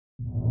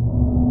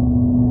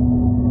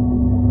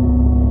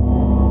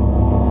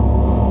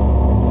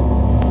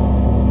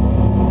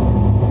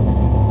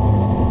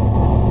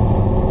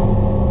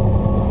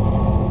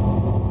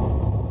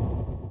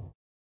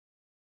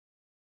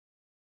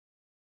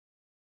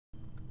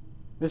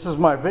This is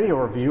my video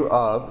review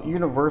of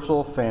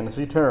Universal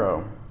Fantasy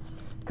Tarot.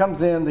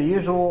 Comes in the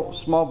usual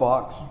small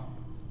box.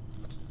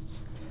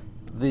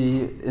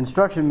 The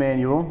instruction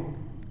manual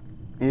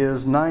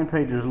is 9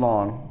 pages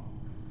long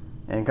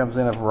and comes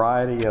in a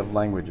variety of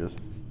languages.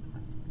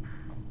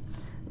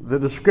 The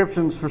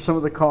descriptions for some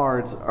of the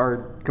cards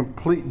are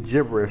complete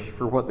gibberish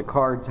for what the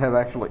cards have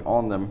actually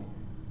on them.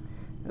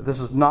 This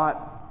is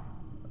not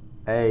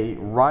a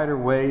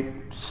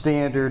Rider-Waite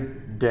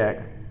standard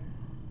deck.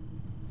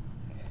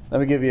 Let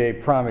me give you a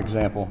prime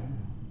example.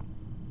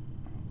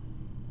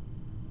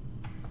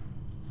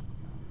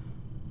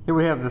 Here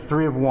we have the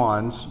Three of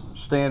Wands,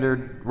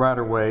 standard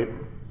Rider-Waite,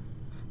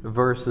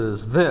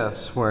 versus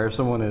this, where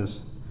someone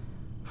is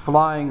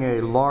flying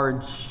a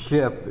large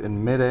ship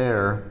in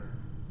midair,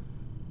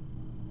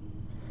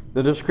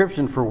 the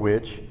description for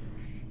which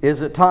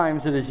is, at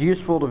times it is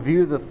useful to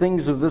view the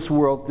things of this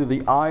world through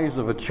the eyes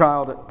of a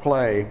child at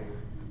play.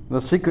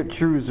 The secret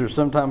truths are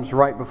sometimes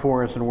right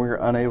before us and we are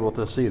unable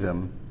to see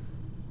them.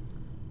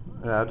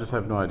 I just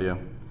have no idea.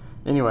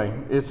 Anyway,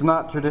 it's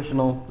not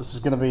traditional. This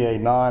is going to be a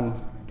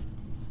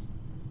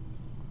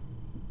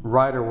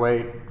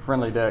non-Rider-Waite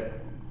friendly deck.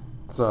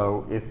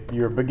 So if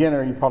you're a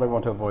beginner, you probably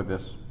want to avoid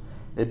this.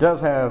 It does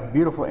have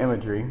beautiful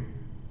imagery.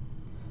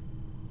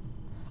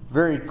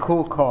 Very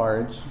cool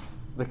cards.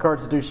 The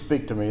cards do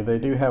speak to me. They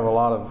do have a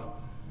lot of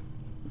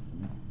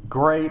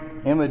great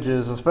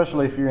images,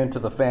 especially if you're into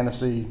the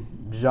fantasy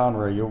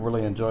genre. You'll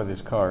really enjoy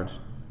these cards.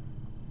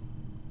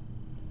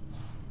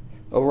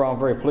 Overall, I'm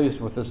very pleased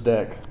with this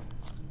deck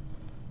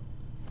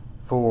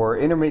for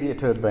intermediate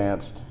to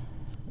advanced.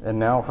 And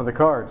now for the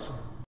cards.